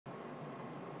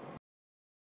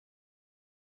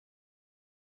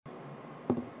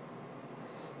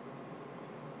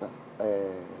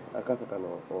赤坂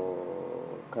の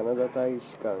カナダ大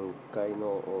使館1階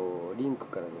のリンク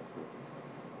からで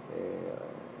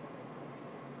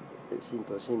す、新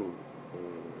島市民、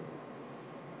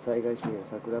災害支援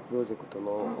桜プロジェクトの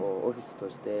オフィスと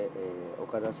して、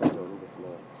岡田社長にですね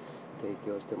提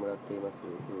供してもらっています、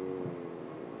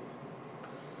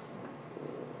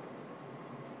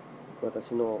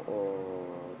私の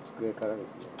机からで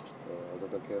すね、お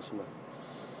届けをします。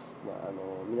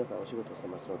皆さんお仕事して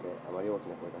ますのであまり大き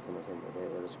な声出せませんので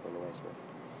よろしくお願いします。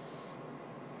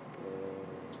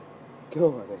今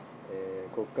日はね、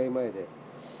国会前で、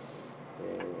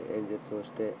演説を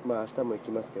して、明日も行き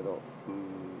ますけど、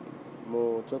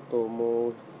もうちょっと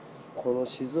この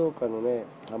静岡のね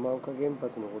浜岡原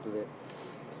発のことで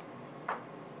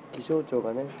気象庁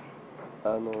がね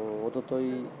おとと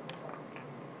い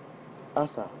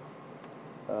朝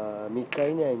3日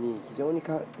以内に非常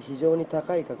に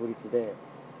高い確率で、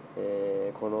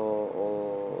こ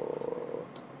の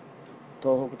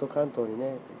東北と関東に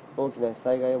ね大きな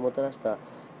災害をもたらした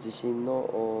地震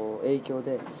の影響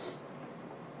で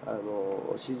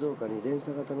静岡に連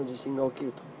鎖型の地震が起き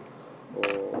る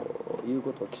という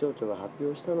ことを気象庁が発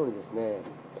表したのにですね、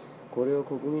これを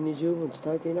国民に十分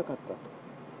伝えていなかっ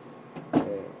たと、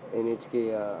NHK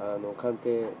や官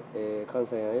邸、関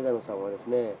西や枝野さんはです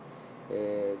ね、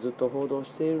ずっと報道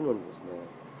しているのにですね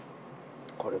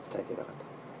これを伝えていなかった。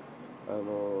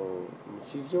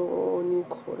非常に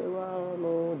これは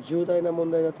重大な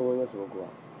問題だと思います。僕は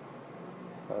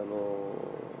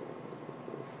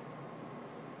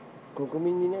国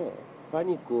民にねパ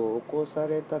ニックを起こさ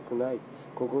れたくない、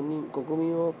国民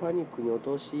をパニックに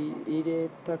陥れ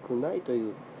たくないとい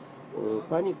う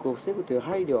パニックを防ぐという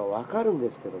配慮は分かるん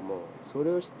ですけども、そ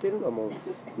れを知っているのはもう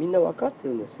みんな分かって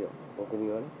るんですよ、国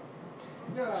民はね。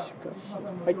しかし、は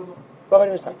い、分か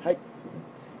りました。はい、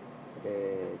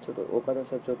ちょっと岡田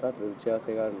社長と後で打ち合わ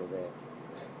せがあるので、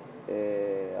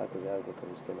後で会うこと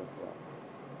にしてます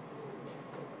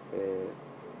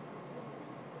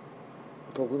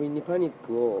が、国民にパニッ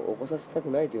クを起こさせたく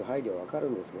ないという配慮は分かる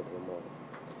んですけれども、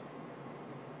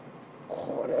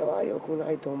これは良くな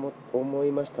いと思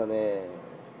いましたね。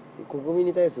国民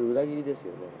に対する裏切りです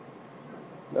よね。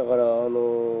だから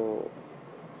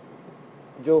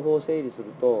情報を整理する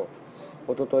と、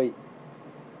おととい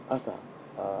朝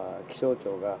気象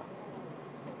庁が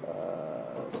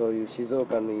そういう静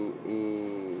岡に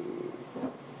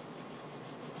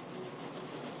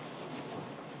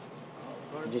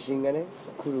地震がね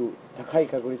来る高い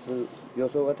確率予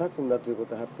想が立つんだというこ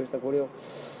とを発表した。これを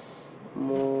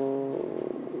もう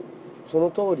そ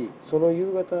の通り、その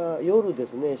夕方夜で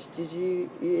すね7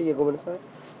時ごめんなさい、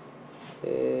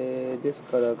です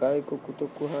から外国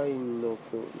特派員の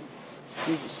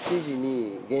7時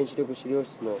に原子力資料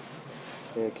室の、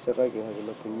記者会見始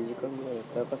まって2時間ぐらいやっ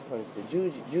て赤坂にして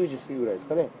10時過ぎぐらいです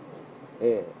かね、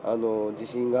地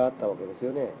震があったわけです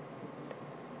よね。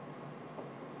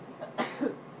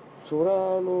そら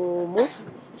もし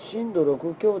震度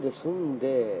6強で済ん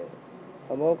で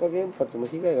浜岡原発も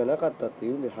被害がなかったって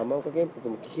いうんで、浜岡原発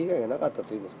も被害がなかった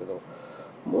というんですけど、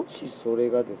もしそれ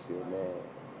がですよね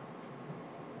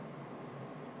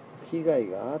被害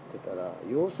があってたら、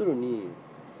要するに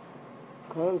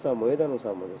菅さんも枝野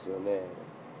さんもですよね、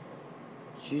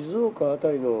静岡あ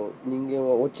たりの人間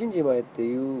は落ちんじまえって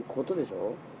いうことでし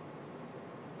ょ。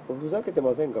ふざけて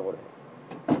ませんかこれ。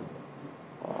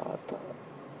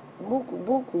僕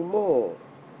も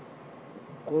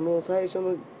この最初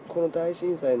のこの大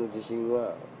震災の地震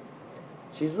は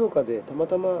静岡でたま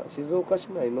たま静岡市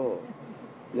内の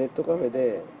ネットカフェ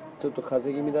でちょっと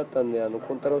風邪気味だったんで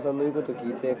金太郎さんの言うことを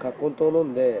聞いて葛根湯飲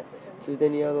んで、ついで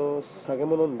に酒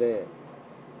も飲んで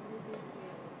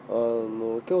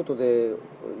京都で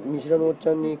見知らぬおっち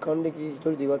ゃんに還暦一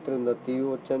人で祝ってるんだってい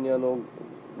うおっちゃんに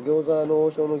餃子の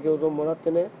王将の餃子をもらって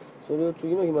ね、それを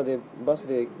次の日までバス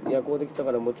で夜行できた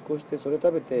から持ち越してそれ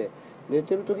食べて寝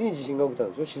てる時に地震が起きたん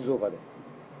ですよ、静岡で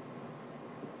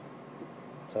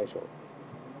最初で。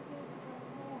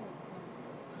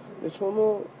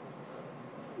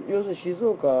要するに静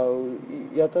岡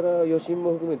やたら余震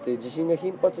も含めて地震が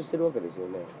頻発してるわけですよ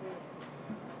ね。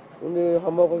ほんで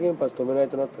浜岡原発止めない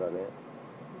となったらね、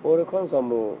俺菅さん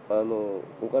も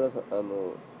岡田さん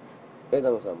枝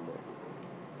野さんも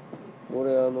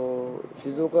俺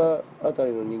静岡あた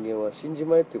りの人間は死んじ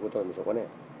まえっていうことなんでしょうかね。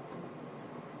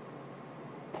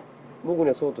僕に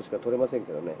はそうとしか取れません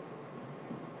けどね。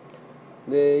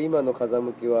で今の風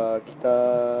向きは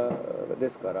北で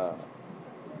すから、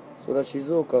それは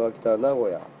静岡が来た名古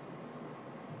屋、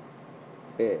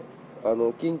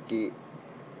近畿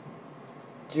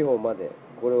地方まで、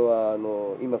これは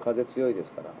今風強いで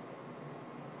すから、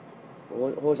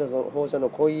放射の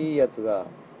濃いやつが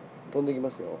飛んでき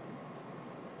ますよ。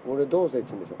俺どうせっ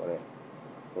ちゅうんでしょうかね。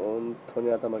本当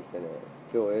に頭きてね、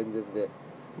今日演説で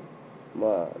ま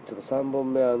あちょっと3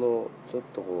本目ちょっ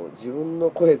とこう自分の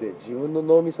声で自分の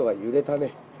脳みそが揺れた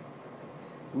ね。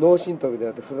脳震盪みたい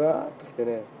になってふわーっときて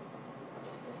ね、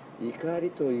怒り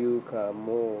というか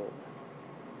も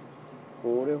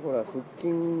う俺ほら腹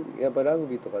筋やっぱラグ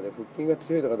ビーとかで腹筋が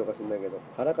強いとか知んないけど、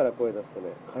腹から声出すと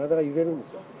ね体が揺れるんです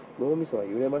よ。脳みそが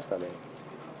揺れましたね。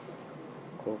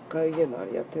国会議員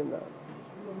何やってんだ、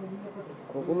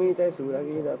国民に対する裏切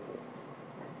りだって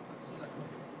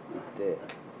言って、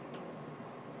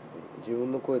自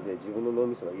分の声で自分の脳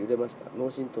みそが揺れました。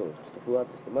脳震盪ちょっとふわっ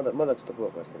として、まだちょっとふ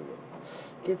わふわしてる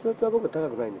けど、血圧は僕高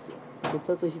くないんですよ。血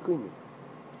圧低いんです。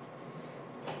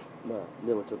まあ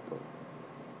でもちょっ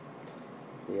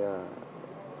といや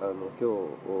今日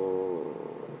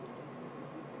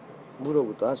ブロ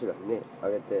グとアシュラにね上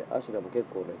げて、アシュラも結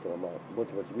構な人がぼ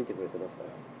ちぼち見てくれてますから、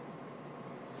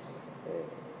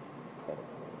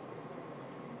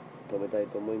止めたい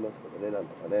と思いますけどね、なん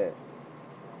とかね。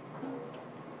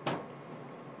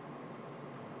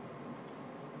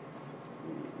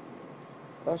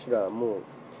アシュラはも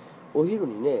うお昼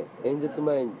にね、演説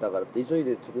前だからって急い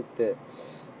で作って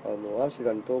アシュ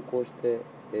ラに投稿して、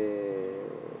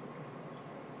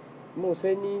もう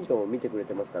1000人以上見てくれ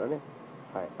てますからね。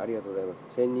はい、ありがとうございます。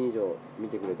1000人以上見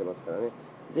てくれてますからね。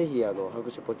ぜひ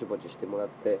拍手ポチポチしてもらっ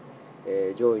て、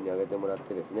上位に上げてもらっ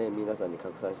てですね、皆さんに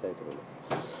拡散したいと思いま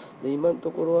す。で、今の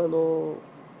ところ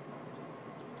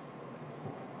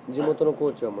地元の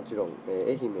高知はもちろん、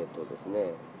愛媛とです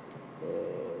ね、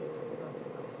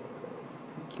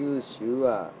九州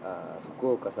は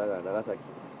福岡、佐賀、長崎、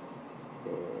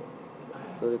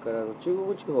それから中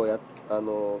国地方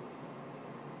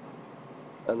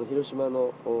広島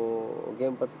の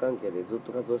原発関係でずっ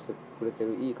と活動してくれて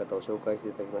るいい方を紹介して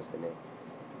いただきましてね、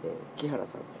木原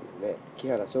さんっていうね、木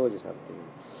原昌司さんってい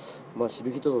う、知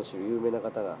る人ぞ知る有名な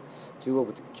方が中国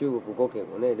5県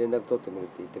をね連絡取ってみるっ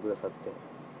て言ってくださっ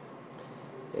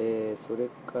て、それ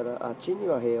から地に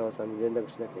は平和さんに連絡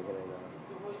しなきゃいけな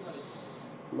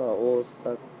いな。大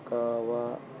阪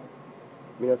は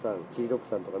皆さんキリロック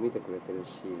さんとか見てくれてる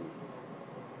し、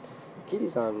キ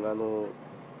リさん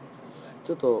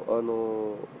ちょっと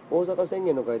大阪宣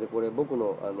言の会でこれ僕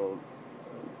の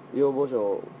要望書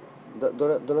をど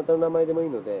なたの名前でもいい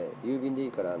ので郵便でい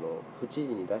いから府知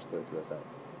事に出しておいてください。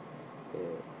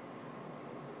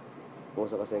大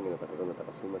阪宣言の方どなた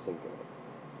かすいませんけ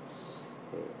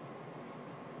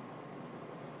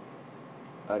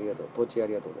ど、ありがとう、ポチあ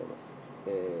りがとうございます。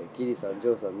キリさん、ジ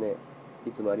ョーさんね、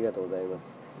いつもありがとうございます。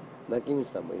泣き虫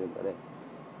さんもいるんだね。はい。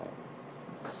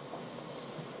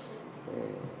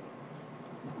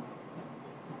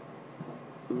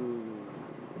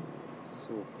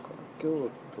そうか、京都を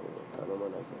頼ま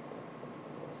なきゃい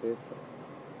けない。忘れてた。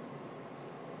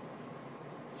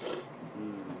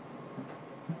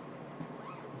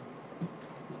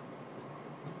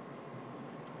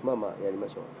やりま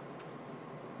しょう。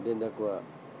連絡は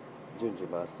順次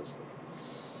回すとして、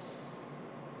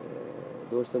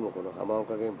どうしてもこの浜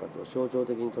岡原発を象徴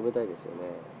的に止めたいですよね。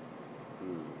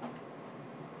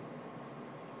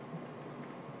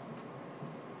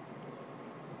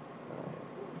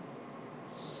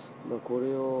こ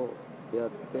れをやっ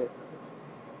て、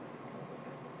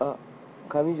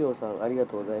上条さんありが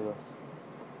とうございます。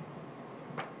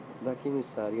泣き虫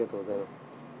さんありがとうございます。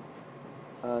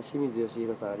清水義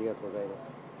弘さんありがとうございま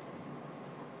す。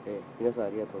皆さんあ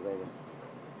りがとうございます。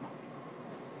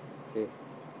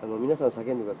皆さん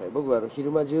叫んでください。僕は昼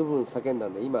間十分叫んだ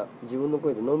んで、今自分の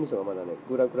声で脳みそがまだね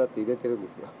グラグラって入れてるんで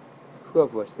すよ。ふわ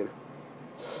ふわしてる。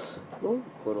大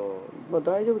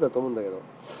丈夫だと思うんだけど、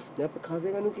やっぱ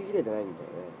風が抜けきれてないんだよね。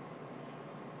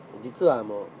実は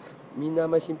みんなあ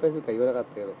んまり心配するから言わなかっ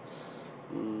たけど、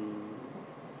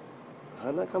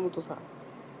鼻かむとさ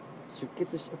出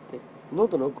血しちゃって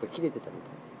喉の奥が切れてたみたい。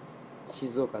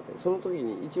静岡でその時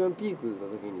に一番ピークの時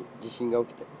に地震が起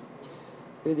きて、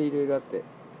それでいろいろあって、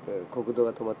国道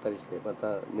が止まったりして、ま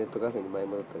たネットカフェに舞い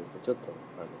戻ったりして、ちょっと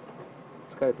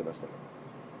疲れてましたけど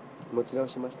持ち直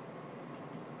しました。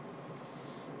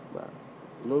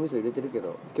脳みそ入れてるけ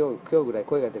ど今日ぐらい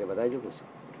声が出れば大丈夫でしょ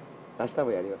う。明日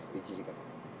もやります、1時間。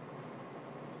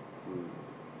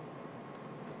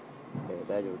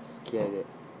大丈夫です、気合で。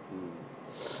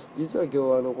実は今日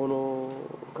この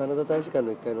カナダ大使館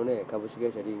の1階のね株式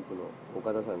会社リンクの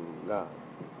岡田さんが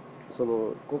そ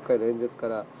の国会の演説か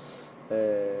ら、国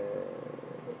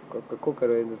会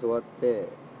の演説終わって、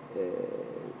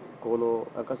この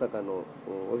赤坂の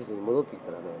オフィスに戻ってき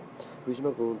たらね、藤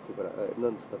島君って言うから、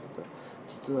何ですかって言ったら、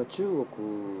実は中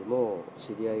国の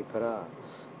知り合いから、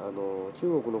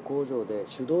中国の工場で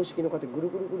手動式のこうやってぐる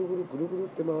ぐるぐるぐるぐるぐるっ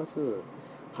て回す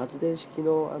発電式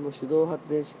の手動発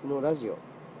電式のラジオ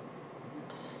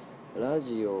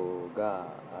が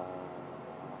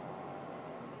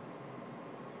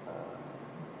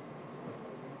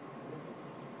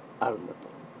あるんだと。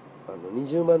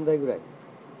20万台ぐらい、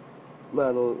ま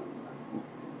あ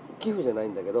寄付じゃない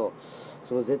んだけど、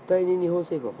その絶対に日本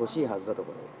政府は欲しいはずだと。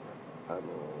これ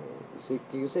結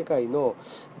局世界の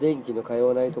電気の通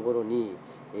わないところに、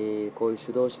こういう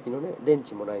手動式のね、電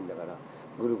池もないんだから、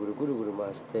ぐるぐるぐるぐる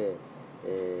回して、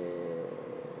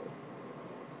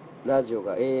ラジオ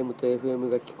が AM と FM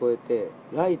が聞こえて、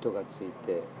ライトがつい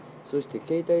て、そして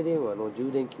携帯電話の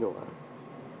充電機能があ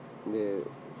る。で、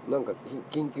なんか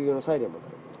緊急用のサイレンも鳴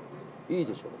る。いい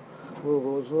でしょ。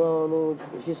もうそれは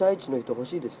被災地の人欲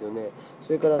しいですよね。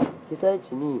それから被災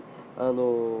地に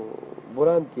ボ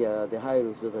ランティアで入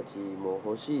る人たちも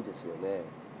欲しいですよね。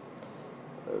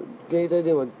携帯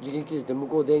電話自力でって向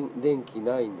こう電気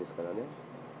ないんですからね。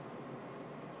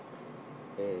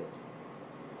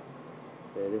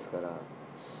ですから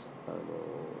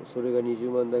それが20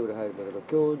万台ぐらい入るんだけど、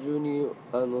今日中に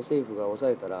政府が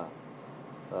抑えたら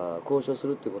交渉す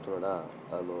るってことなら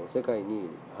世界に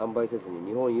販売せずに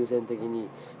日本優先的に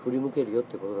振り向けるよっ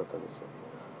てことだったんですよ。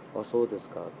あ、そうです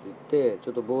かって言って、ち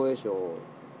ょっと防衛省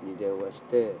に電話し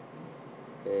て、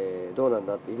どうなん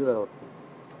だっているだろうっ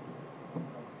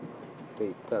て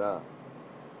言ったら、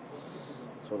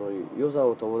その予算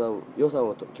を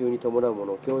急に伴うも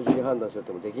のを今日中に判断しようっ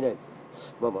てもできない。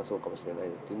まあまあそうかもしれない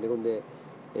って言うんで、ほんで、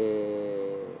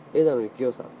枝野幸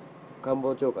男さん、官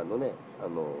房長官のね、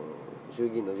衆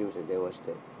議院の事務所に電話し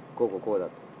て、こうだ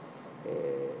と、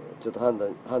ちょっと判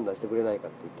断してくれないか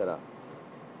って言ったら、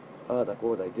ああだ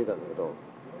こうだ言ってたんだけど、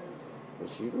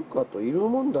知るかと、いる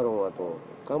もんだろうなと、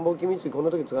官房機密費こん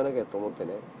な時使わなきゃと思って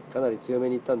ね、かなり強め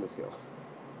に言ったんですよ。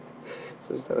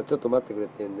そしたら、ちょっと待ってくれっ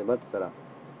て言うんで待ってたら、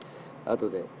後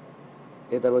で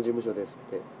枝野事務所です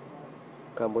って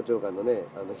官房長官のね、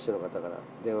秘書の方から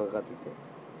電話がかかってきて、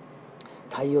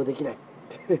対応できないっ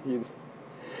て言うんです。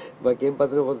まあ原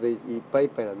発のことでいっぱいいっ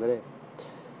ぱいなんだね。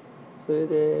それ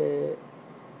で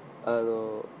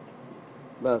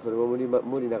まあそれも無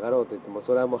理なかろうと言っても、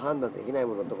それはもう判断できない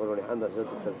もののところに判断しろっ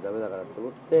て言ったらダメだからって思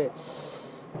って、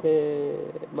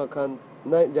ま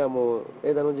あじゃあもう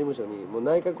枝野事務所にもう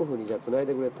内閣府にじゃあつない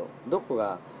でくれと、どこ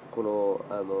がこの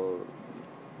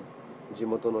地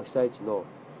元の被災地の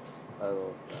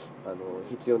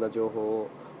必要な情報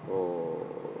を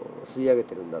吸い上げ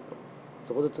てるんだと、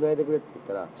そこでつないでくれって言っ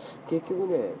たら、結局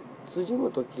ね、辻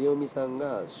元清美さん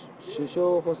が首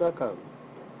相補佐官、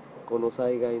この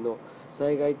災害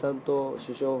担当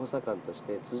首相補佐官とし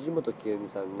て辻元清美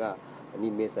さんが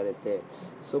任命されて、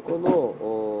そこの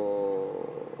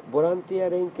ボランティア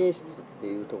連携室って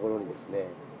いうところにですね、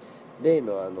例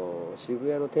の渋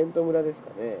谷のテント村です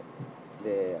かね、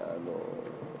で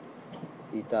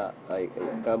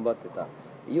頑張ってた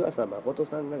岩佐誠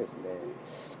さんがですね、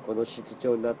この室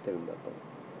長になってるんだと。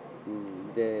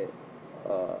で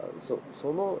そ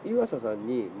の岩佐さん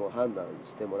にもう判断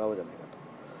してもらおうじゃないか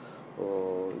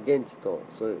と。現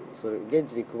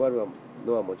地に配る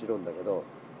のはもちろんだけど、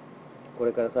こ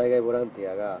れから災害ボランテ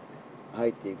ィアが入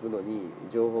っていくのに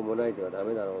情報もないではダ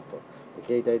メだろうと。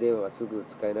で携帯電話がすぐ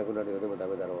使えなくなるようでもダ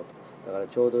メだろうと。だから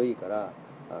ちょうどいいから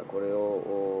これ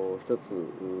を一つ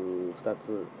二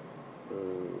つ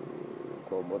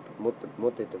こう持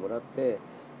っていってもらって、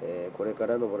これか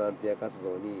らのボランティア活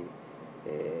動に、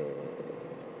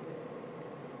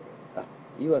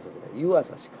湯浅じゃない、湯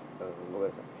浅しか、ごめん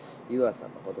なさい、湯浅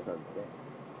誠さんで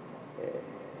ね、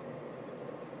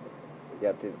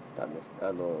やってたんです。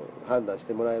判断し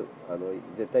てもらえ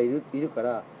絶対いるか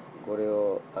らこれ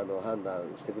を判断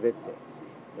してくれって、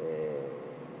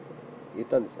言っ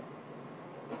たんですよ。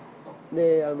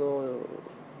で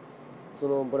そ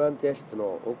のボランティア室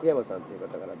の奥山さんという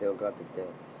方から電話かかってきて、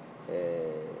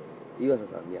岩佐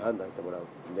さんに判断してもらう。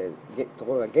でと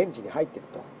ころが現地に入ってる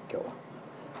と、今日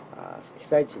は被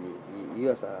災地に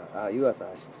岩佐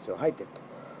室長入ってる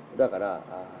と。だから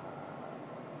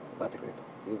待ってくれ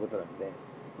ということなんで、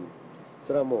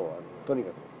それはもうとに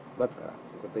かく待つからと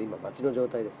いうことで、今待ちの状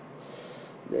態です。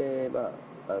で9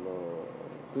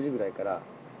時ぐらいから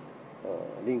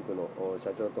リンクの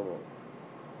社長とも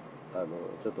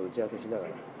ちょっと打ち合わせしなが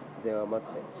ら電話待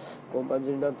って、今晩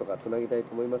中になんとかつなぎたい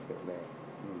と思いますけどね、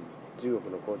中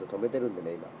国の工場止めてるんで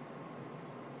ね今、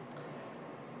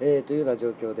というような状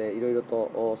況で、いろいろ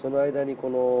とその間にこ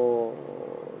の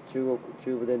中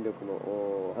部電力の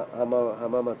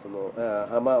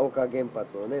浜岡原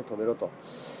発をね止めろと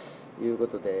いうこ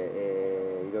と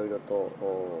で、いろいろと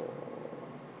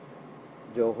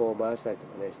情報を回したりと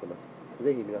かねしてます。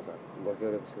ぜひ皆さんご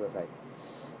協力してください。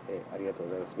ありがとう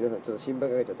ございます。皆さんちょっと心配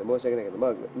かけちゃって申し訳ないけど、ま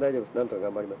あ大丈夫です。なんとか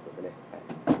頑張りますのでね。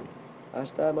はい、明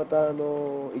日また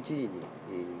1時に、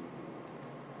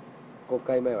国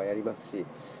会前はやりますし、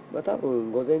多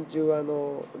分午前中は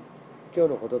今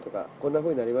日のこととかこんな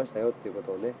風になりましたよっていうこ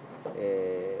とをね、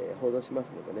報道します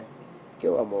のでね。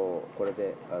今日はもうこれ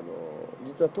で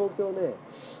実は東京ね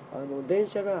電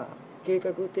車が計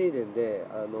画停電で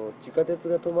地下鉄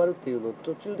が止まるっていうのを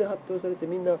途中で発表されて、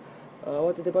みんな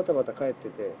慌ててバタバタ帰って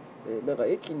て、なんか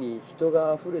駅に人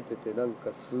が溢れてて、なん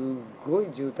かすっごい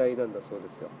渋滞なんだそうで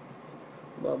すよ。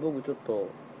僕ちょっと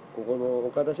ここの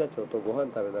岡田社長とご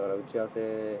飯食べながら打ち合わ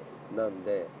せなん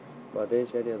で、電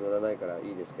車には乗らないから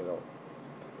いいですけど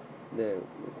ね、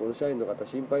この社員の方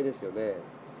心配ですよね。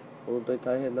本当に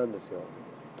大変なんですよ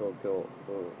東京、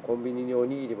コンビニにお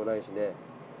にぎりもないしね、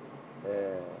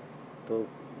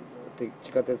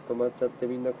地下鉄止まっちゃって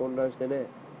みんな混乱してね。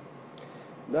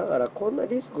だからこんな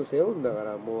リスク背負うんだか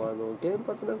ら、もう原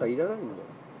発なんかいらないんだよ。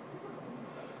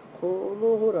こ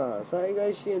のほら災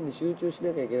害支援に集中し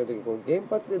なきゃいけない時、この原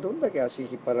発でどんだけ足引っ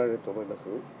張られると思います？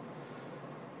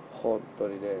本当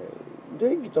にね、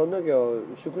電気足んなきゃ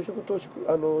粛々と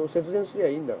節電すりゃ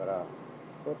いいんだから、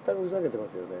全くふざけてま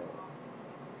すよね。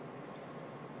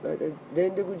大体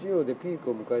電力需要でピーク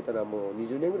を迎えたのはもう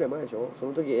20年ぐらい前でしょ。そ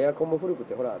の時エアコンも古く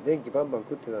て、ほら電気バンバン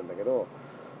食ってたんだけど、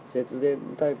節電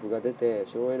タイプが出て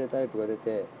省エネタイプが出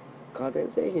て、家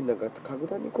電製品なんか格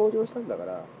段に向上したんだか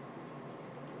ら、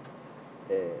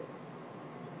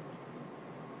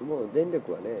もう電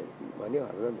力はね間に合う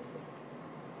はずなんですよ。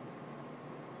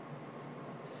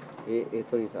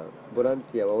トニーさん、ボラン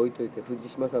ティアは置いといて藤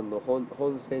島さんの本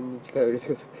選に力を入れて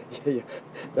ください。いやいや、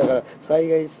だから災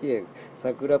害支援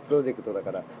桜プロジェクトだ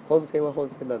から、本選は本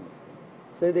選なんですよ。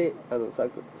それで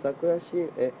桜支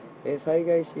援災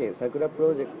害支援桜プ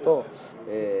ロジェクト、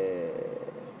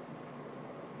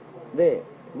で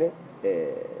ね、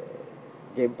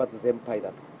原発全廃だ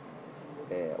と、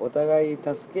お互い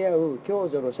助け合う共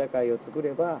助の社会を作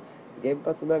れば、原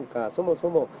発なんかそもそ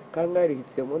も考える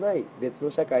必要もない別の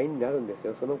社会になるんです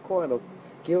よ。そのコアの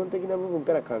基本的な部分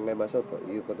から考えましょうと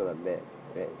いうことなんで、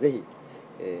ぜひ、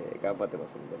頑張ってま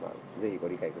すので、ぜひご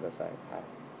理解ください。はい。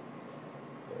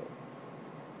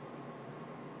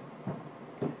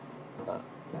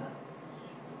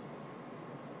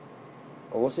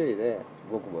面白いね。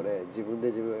僕もね、自分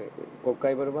国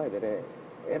会の前でね、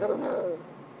枝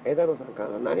野さんか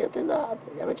何やってんだっ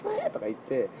てやめちまえとか言っ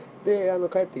て、で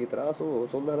帰ってきたら、そん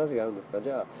な話があるんですか、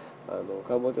じゃあ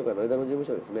官房長官の枝野事務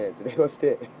所ですねって電話し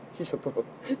て秘書と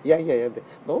いやいやいやって、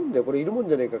なんでこれいるもん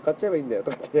じゃねえか買っちゃえばいいんだよ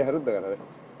とかってやるんだからね。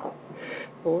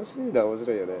面白い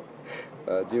よね。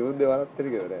自分で笑ってる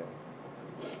けどね、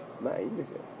いいんです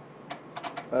よ。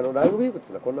ラグビー部ってい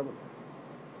うのはこんなもん。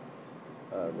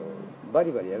バ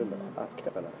リバリやるんだから。来た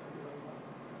かな。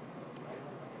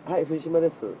はい、藤島で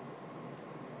す。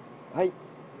はい。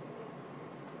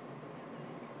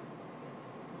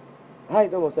はい、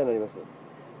どうもお世話になります。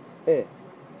え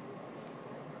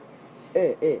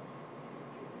え、ええ、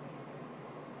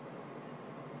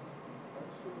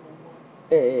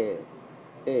ええ、ええ、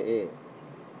ええ、ええ、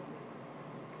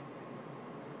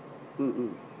うんうん。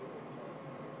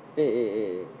ええ、ええ、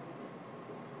ええ、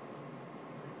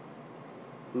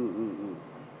うんうんうん。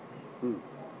うん、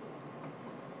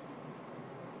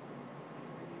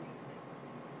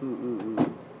うんうんうん。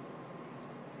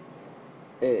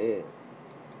ええ、ええ、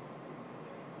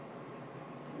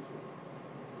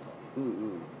うんうん。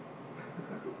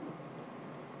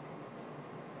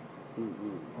うんうん。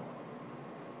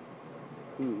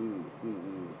うんうんうん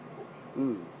うん。う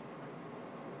ん。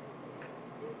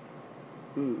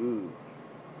うんうん。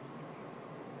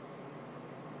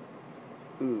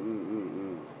うんうんうんうん。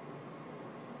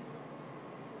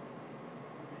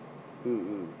うんうん。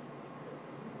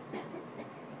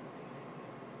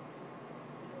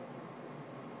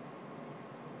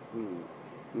うん。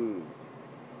うん。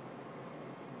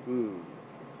うん。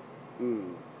う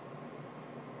ん。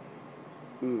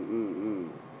うんうんうん。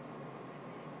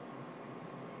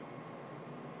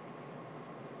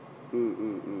うんうんうんうんうん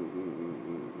うん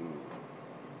うん。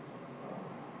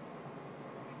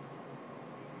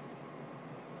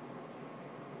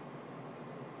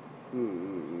うんうんうんうん。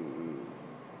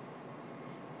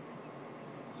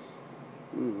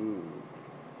うんうん。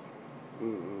うんう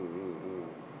んう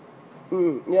んうん。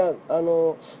うん、いや、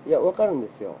わかるんで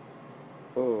すよ。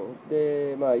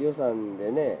で、予算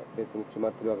でね、別に決ま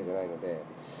ってるわけじゃないので、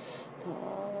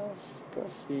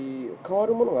し変わ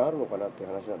るものがあるのかなっていう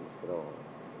話なんですけど、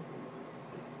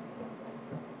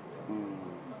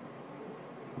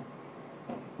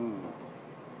うんうん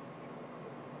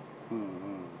うんうん、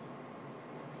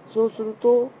そうする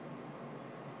と、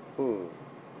うん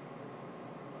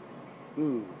う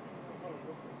ん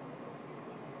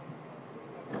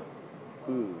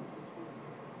うん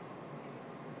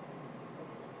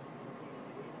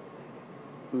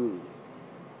うん、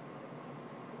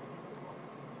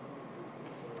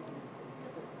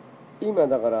今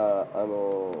だから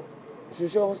首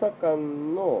相補佐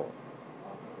官の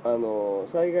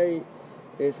災害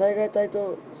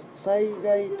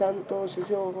担当首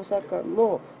相補佐官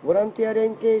のボランティア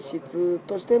連携室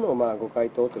としての、まあ、ご回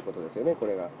答ということですよね、こ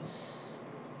れが。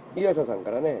湯浅さん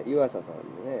からね、湯浅さんに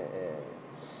ね、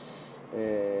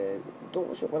ど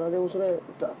うしようかな、でも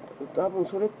多分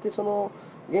それって現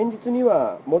実に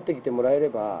は持ってきてもらえれ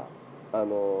ば、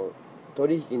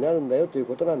取引になるんだよという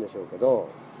ことなんでしょうけど、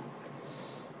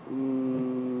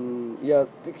いや、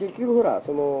結局ほら、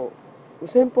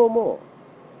先方も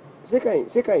世界に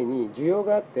需要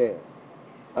があって、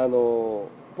ポ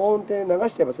ーンって流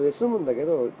しちゃえばそれで済むんだけ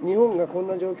ど、日本がこん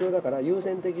な状況だから優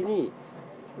先的に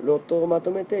ロットをま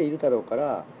とめているだろうか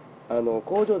ら、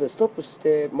工場でストップし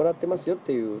てもらってますよっ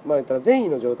ていう、まあ言ったら善意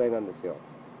の状態なんですよ。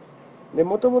で、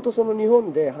もともとその日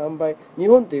本で日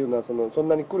本っていうのはそん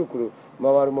なにくるくる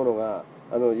回るものが、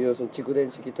要するに蓄電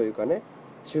式というかね、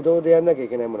手動でやんなきゃい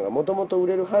けないものがもともと売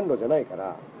れる販路じゃないか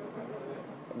ら、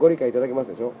ご理解いただけま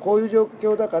すでしょ。こういう状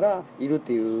況だからいるっ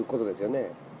ていうことですよ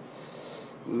ね。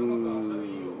うーん、うん、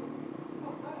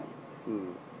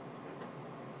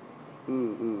うん、うん、うん、うん。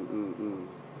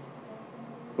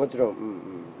もちろん、うん、うん、うん、うん、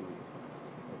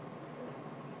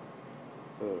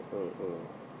うん、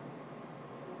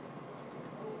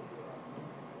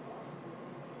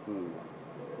うん、うん、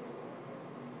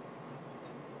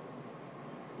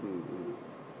うん、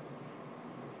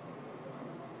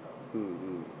うん、うん、うん、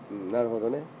うん、なるほど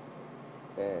ね。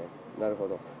なるほ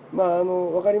ど。まあ、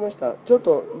わかりました。ちょっ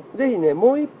と、ぜひね、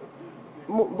僕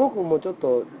もちょっ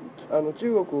と、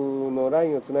中国のライ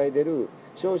ンをつないでる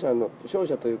商社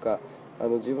というか、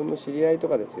自分の知り合いと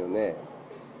かですよね。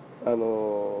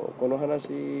この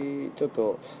話、ちょっ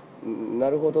と、な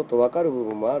るほどと分かる部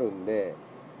分もあるんで、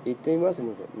行ってみます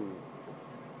ので、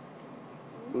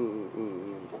うん、うん、うん、うん、うん。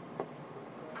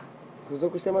付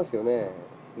属してますよね。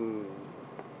うん、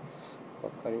わ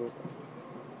かりました。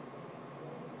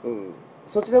うん、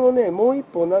そちらもね、もう一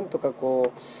歩なんとか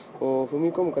踏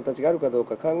み込む形があるかどう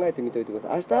か考えてみておいてくだ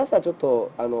さい。明日朝ちょっ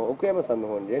と奥山さんの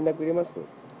方に連絡入れます。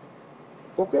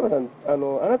奥山さん、あ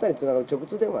なたにつながる直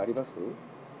通電話あります？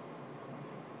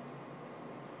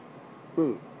う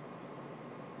ん、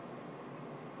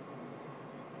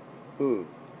うん。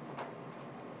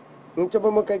もう一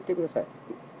回言ってください。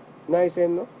内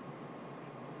線の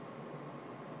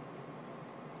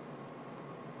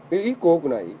一個多く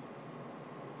ない？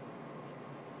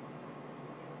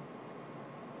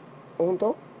本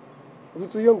当？普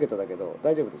通4桁だけど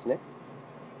大丈夫ですね。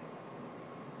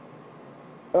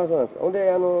あ、そうなんですか。ほんで、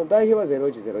代表は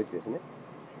0101ですね。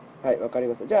はい、わかり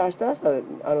ました。じゃあ明日朝、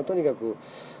とにかく、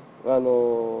ち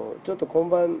ょっと今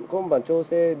晩調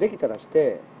整できたらし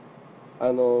て、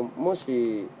も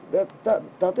し例え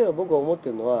ば僕が思って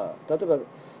るのは、例えば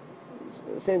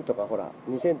1000とかほら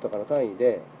2000とかの単位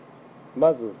で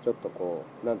まずちょっと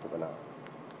なんとかな、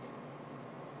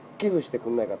寄付してく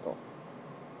んないかと。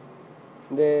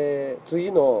で次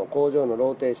の工場の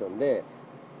ローテーションで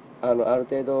ある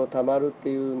程度貯まるって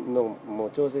いうのも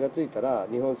調整がついたら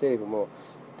日本政府も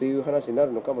っていう話にな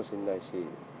るのかもしれないし、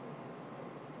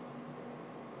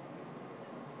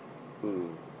うん、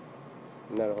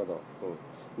なるほど、うん、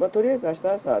まあとりあえず明日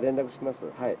朝連絡します。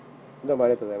はい、どうもあ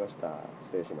りがとうございました。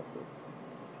失礼します。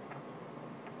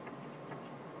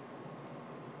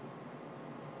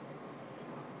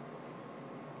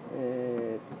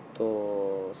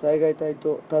災害担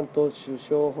当首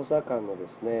相補佐官ので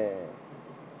すね、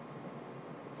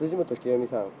辻元清美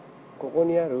さん、ここ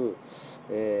にある、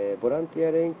ボランティ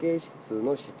ア連携室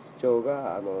の室長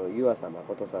が湯浅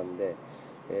誠さんで、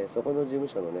そこの事務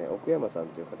所のね、奥山さん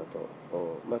という方と、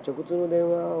まあ、直通の電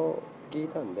話を聞い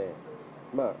たんで、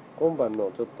まあ、今晩の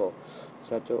ちょっと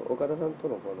社長、岡田さんと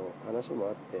のこの話も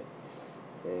あって、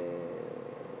え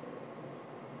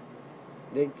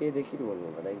連携できるもの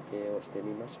が連携をして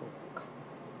みましょうか。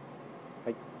は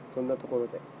い、そんなところ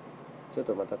で、ちょっ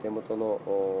とまた手元の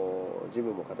事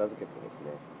務も片付けてですね、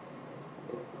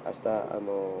明日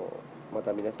ま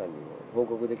た皆さんにも報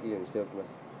告できるようにしておきま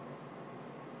す。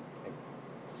はい、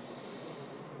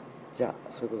じゃあ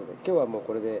そういうことで今日はもう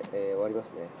これで、終わりま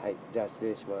すね。はい、じゃあ失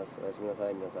礼します。おやすみなさ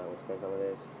い。皆さんお疲れ様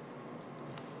です。